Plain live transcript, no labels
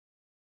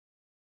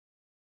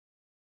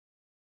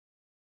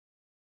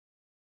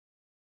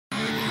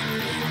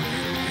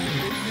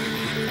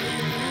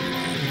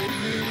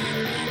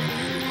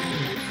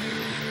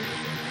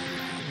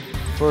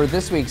For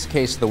this week's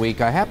Case of the Week,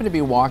 I happened to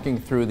be walking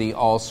through the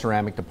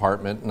all-ceramic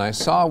department, and I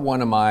saw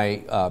one of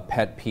my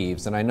pet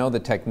peeves, and I know the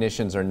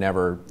technicians are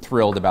never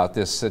thrilled about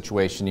this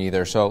situation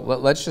either, so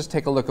let's just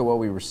take a look at what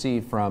we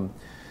received from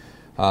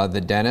the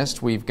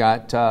dentist. We've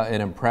got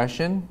an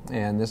impression,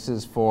 and this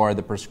is for,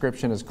 the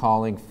prescription is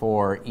calling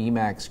for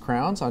Emax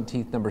crowns on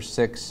teeth number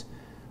 6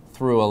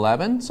 through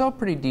 11, so a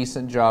pretty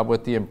decent job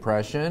with the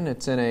impression.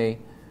 It's in a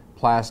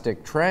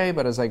plastic tray,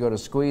 but as I go to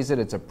squeeze it,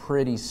 it's a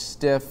pretty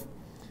stiff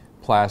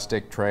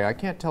plastic tray. I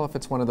can't tell if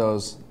it's one of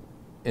those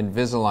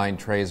Invisalign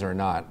trays or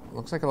not.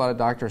 Looks like a lot of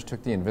doctors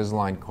took the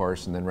Invisalign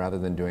course and then rather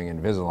than doing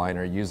Invisalign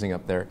are using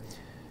up their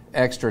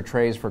extra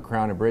trays for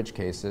crown and bridge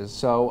cases.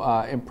 So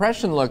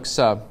impression looks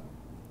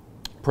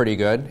pretty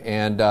good,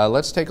 and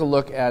let's take a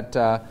look at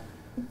the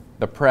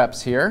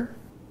preps here.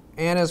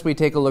 And as we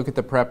take a look at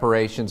the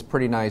preparations,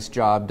 pretty nice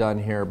job done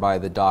here by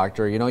the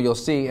doctor. You know, you'll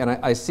see, and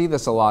I see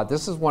this a lot,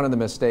 this is one of the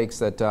mistakes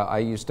that I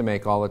used to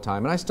make all the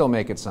time, and I still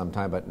make it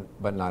sometime,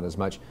 but not as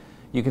much.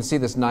 You can see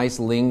this nice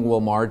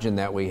lingual margin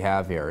that we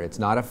have here. It's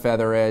not a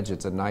feather edge,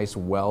 it's a nice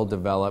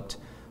well-developed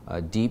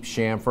deep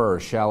chamfer or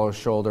shallow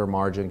shoulder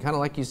margin, kind of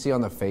like you see on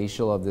the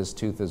facial of this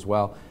tooth as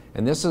well.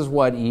 And this is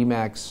what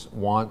Emax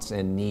wants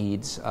and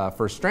needs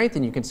for strength,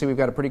 and you can see we've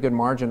got a pretty good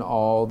margin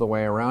all the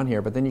way around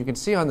here, but then you can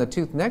see on the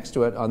tooth next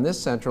to it, on this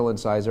central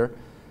incisor,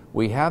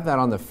 we have that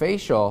on the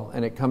facial,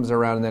 and it comes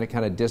around and then it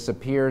kind of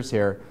disappears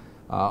here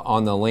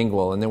on the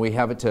lingual, and then we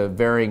have it to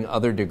varying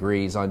other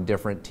degrees on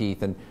different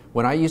teeth. And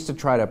when I used to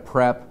try to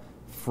prep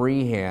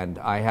freehand,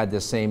 I had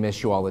this same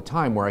issue all the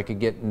time where I could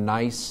get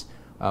nice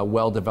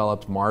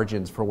well-developed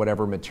margins for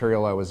whatever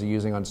material I was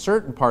using on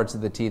certain parts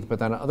of the teeth, but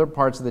then other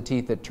parts of the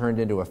teeth it turned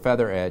into a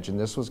feather edge, and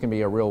this was going to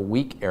be a real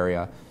weak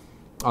area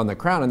on the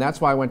crown, and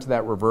that's why I went to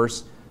that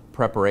reverse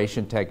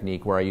preparation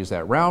technique where I use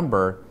that round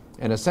burr,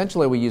 and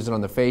essentially we use it on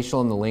the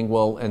facial and the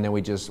lingual, and then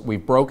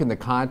we've broken the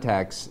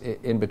contacts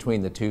in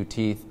between the two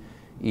teeth,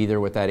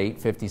 either with that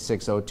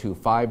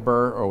 856.025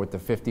 burr or with the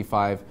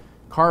 55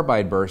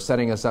 carbide burr,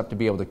 setting us up to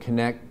be able to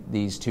connect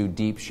these two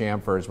deep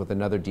chamfers with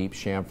another deep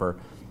chamfer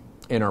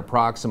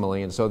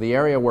interproximally. And so the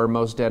area where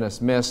most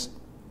dentists miss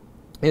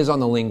is on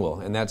the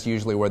lingual, and that's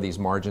usually where these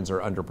margins are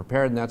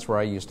underprepared, and that's where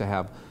I used to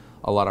have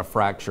a lot of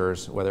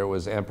fractures, whether it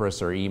was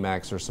Empress or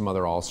Emax or some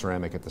other all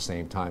ceramic at the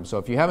same time. So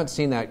if you haven't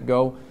seen that,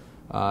 go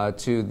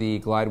to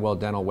the Glidewell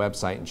Dental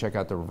website and check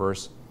out the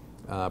reverse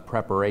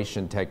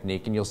preparation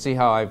technique, and you'll see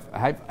how I've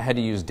had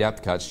to use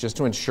depth cuts just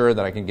to ensure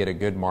that I can get a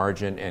good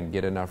margin and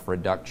get enough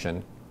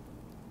reduction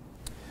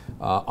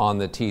on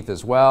the teeth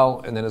as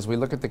well. And then as we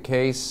look at the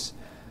case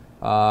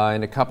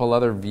and a couple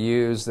other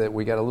views, that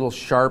we got a little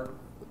sharp.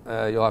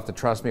 You'll have to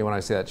trust me when I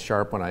say that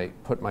sharp when I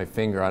put my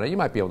finger on it. You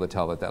might be able to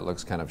tell that that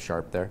looks kind of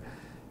sharp there.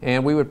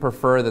 And we would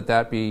prefer that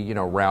that be, you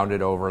know,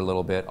 rounded over a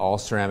little bit. All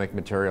ceramic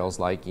materials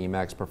like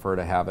Emax prefer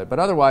to have it. But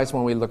otherwise,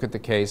 when we look at the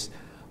case,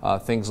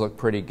 things look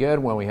pretty good.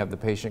 When we have the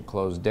patient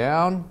closed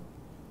down,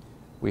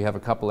 we have a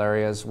couple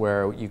areas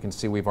where you can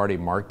see we've already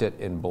marked it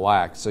in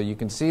black. So you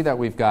can see that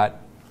we've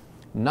got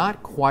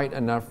not quite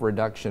enough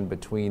reduction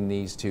between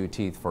these two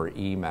teeth for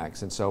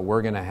Emax. And so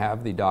we're going to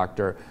have the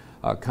doctor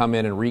come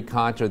in and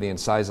recontour the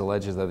incisal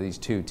edges of these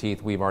two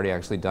teeth. We've already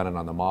actually done it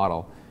on the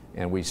model.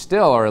 And we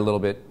still are a little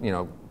bit, you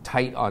know,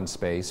 tight on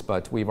space,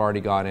 but we've already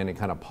gone in and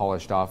kind of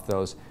polished off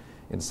those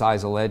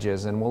incisal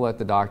edges. And we'll let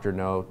the doctor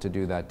know to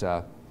do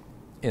that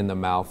in the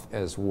mouth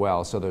as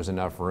well, so there's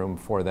enough room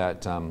for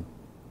that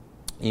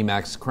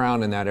Emax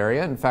crown in that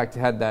area. In fact,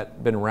 had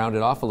that been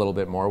rounded off a little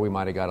bit more, we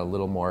might have got a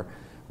little more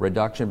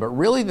reduction. But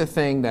really the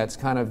thing that's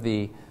kind of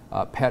the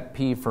pet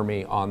peeve for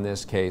me on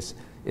this case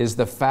is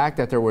the fact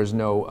that there was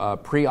no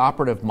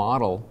preoperative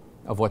model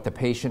of what the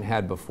patient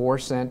had before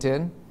sent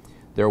in.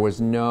 There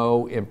was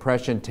no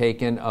impression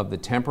taken of the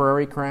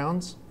temporary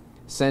crowns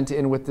sent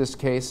in with this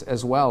case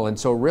as well. And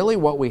so really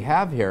what we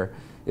have here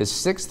is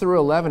 6 through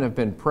 11 have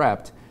been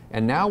prepped,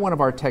 and now one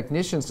of our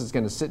technicians is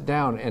going to sit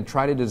down and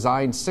try to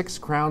design 6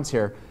 crowns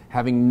here,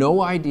 having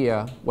no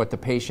idea what the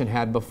patient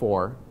had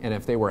before and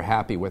if they were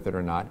happy with it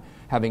or not,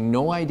 having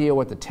no idea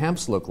what the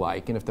temps look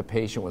like and if the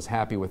patient was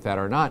happy with that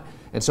or not.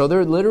 And so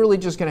they're literally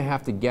just going to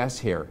have to guess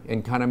here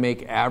and kind of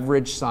make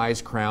average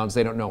size crowns.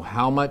 They don't know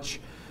how much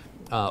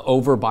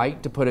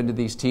overbite to put into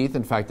these teeth.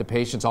 In fact, the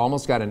patient's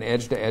almost got an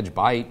edge-to-edge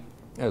bite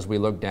as we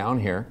look down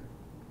here.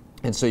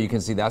 And so you can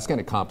see that's going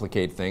to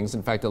complicate things.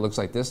 In fact, it looks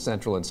like this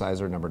central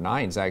incisor number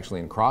 9 is actually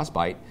in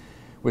crossbite,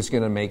 which is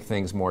going to make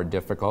things more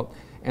difficult.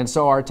 And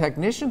so our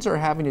technicians are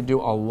having to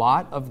do a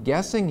lot of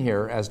guessing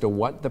here as to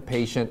what the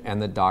patient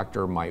and the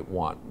doctor might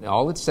want.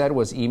 All it said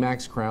was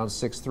Emax crowns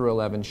 6 through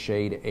 11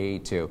 shade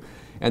A2.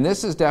 And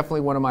this is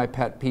definitely one of my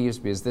pet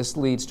peeves because this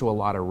leads to a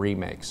lot of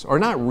remakes. Or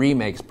not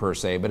remakes per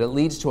se, but it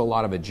leads to a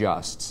lot of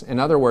adjusts. In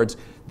other words,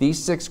 these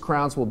 6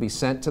 crowns will be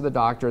sent to the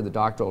doctor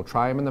will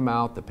try them in the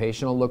mouth, the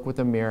patient will look with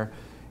a mirror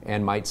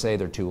and might say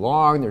they're too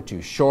long, they're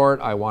too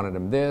short, I wanted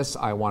them this,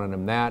 I wanted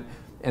them that.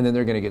 And then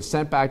they're going to get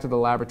sent back to the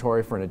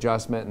laboratory for an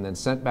adjustment and then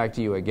sent back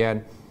to you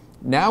again.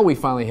 Now we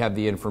finally have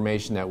the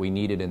information that we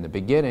needed in the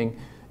beginning,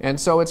 And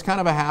so it's kind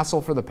of a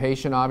hassle for the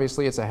patient,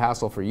 obviously. It's a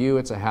hassle for you.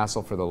 It's a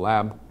hassle for the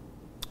lab.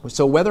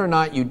 So whether or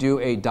not you do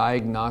a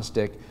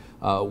diagnostic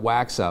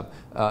wax up,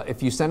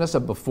 if you send us a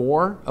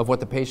before of what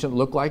the patient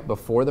looked like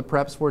before the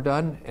preps were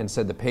done and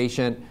said the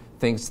patient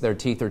thinks their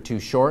teeth are too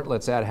short,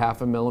 let's add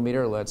 1/2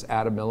 millimeter, let's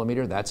add 1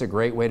 millimeter, that's a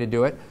great way to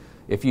do it.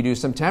 If you do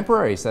some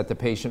temporaries that the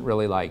patient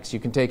really likes, you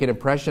can take an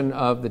impression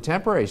of the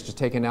temporaries, just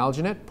take an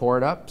alginate, pour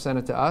it up, send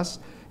it to us,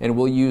 and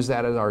we'll use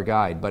that as our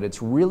guide. But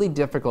it's really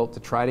difficult to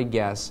try to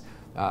guess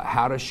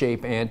how to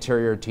shape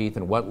anterior teeth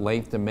and what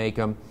length to make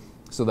them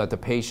so that the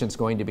patient's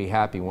going to be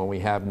happy when we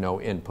have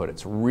no input.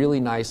 It's really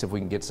nice if we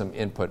can get some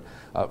input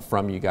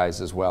from you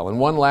guys as well. And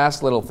one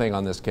last little thing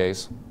on this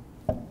case,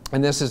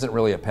 and this isn't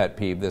really a pet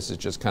peeve, this is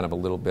just kind of a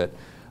little bit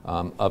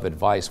of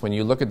advice. When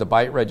you look at the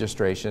bite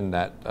registration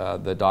that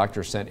the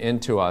doctor sent in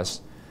to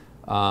us,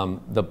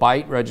 the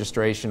bite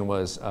registration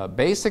was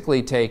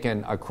basically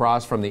taken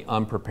across from the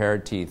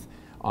unprepared teeth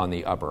on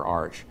the upper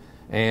arch.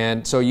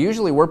 And so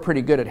usually we're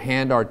pretty good at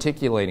hand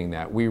articulating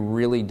that. We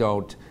really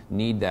don't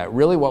need that.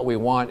 Really what we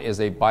want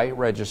is a bite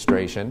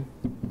registration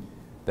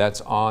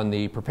that's on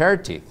the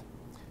prepared teeth.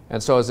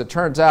 And so as it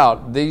turns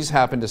out, these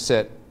happen to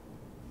sit,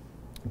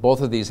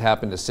 both of these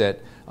happen to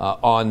sit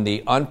on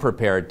the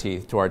unprepared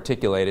teeth to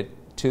articulate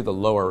it to the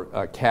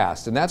lower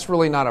cast. And that's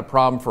really not a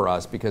problem for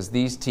us because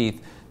these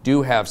teeth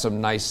do have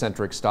some nice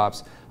centric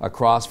stops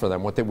across for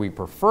them. What that we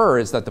prefer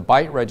is that the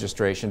bite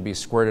registration be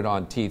squirted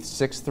on teeth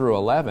 6 through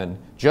 11,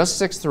 just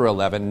 6 through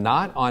 11,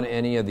 not on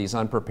any of these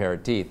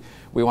unprepared teeth.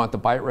 We want the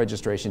bite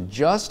registration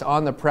just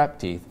on the prep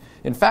teeth.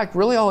 In fact,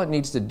 really all it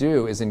needs to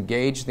do is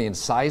engage the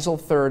incisal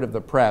third of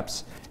the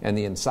preps and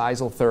the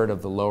incisal third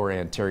of the lower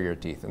anterior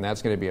teeth, and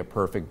that's going to be a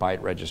perfect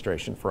bite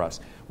registration for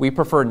us. We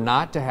prefer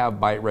not to have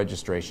bite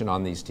registration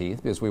on these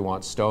teeth because we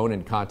want stone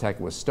in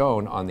contact with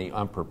stone on the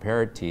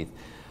unprepared teeth.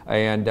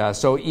 And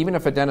so even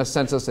if a dentist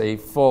sends us a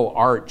full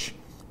arch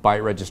bite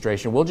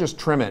registration, we'll just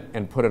trim it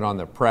and put it on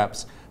the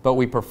preps. But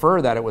we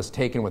prefer that it was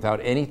taken without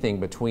anything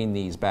between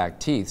these back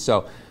teeth.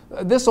 So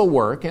this will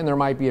work, and there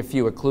might be a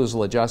few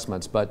occlusal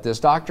adjustments, but this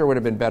doctor would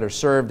have been better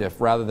served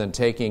if rather than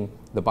taking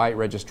the bite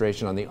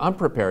registration on the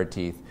unprepared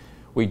teeth,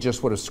 we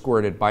just would have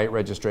squirted bite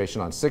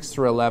registration on 6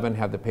 through 11,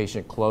 have the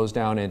patient close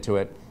down into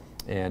it,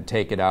 and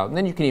take it out. And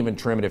then you can even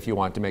trim it if you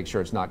want to make sure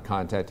it's not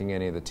contacting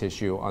any of the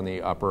tissue on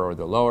the upper or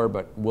the lower,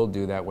 but we'll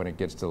do that when it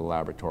gets to the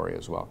laboratory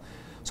as well.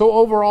 So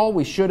overall,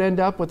 we should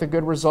end up with a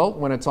good result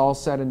when it's all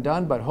said and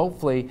done, but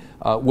hopefully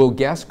we'll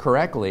guess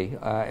correctly,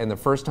 and the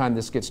first time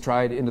this gets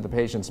tried into the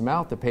patient's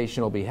mouth, the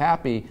patient will be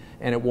happy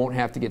and it won't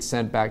have to get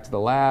sent back to the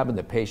lab and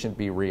the patient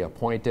be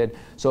reappointed.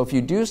 So if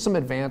you do some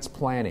advanced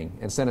planning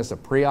and send us a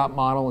pre-op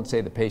model and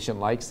say the patient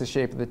likes the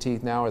shape of the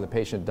teeth now or the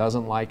patient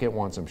doesn't like it,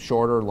 wants them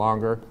shorter,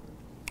 longer,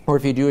 or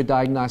if you do a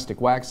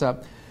diagnostic wax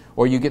up,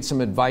 or you get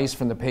some advice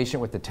from the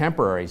patient with the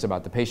temporaries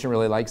about the patient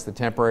really likes the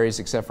temporaries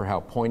except for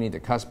how pointy the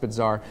cuspids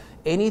are,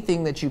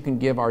 anything that you can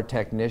give our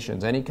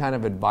technicians, any kind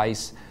of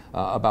advice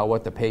about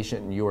what the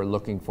patient and you are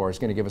looking for is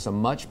going to give us a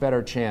much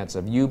better chance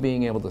of you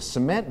being able to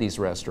cement these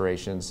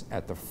restorations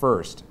at the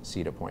first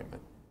seat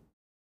appointment.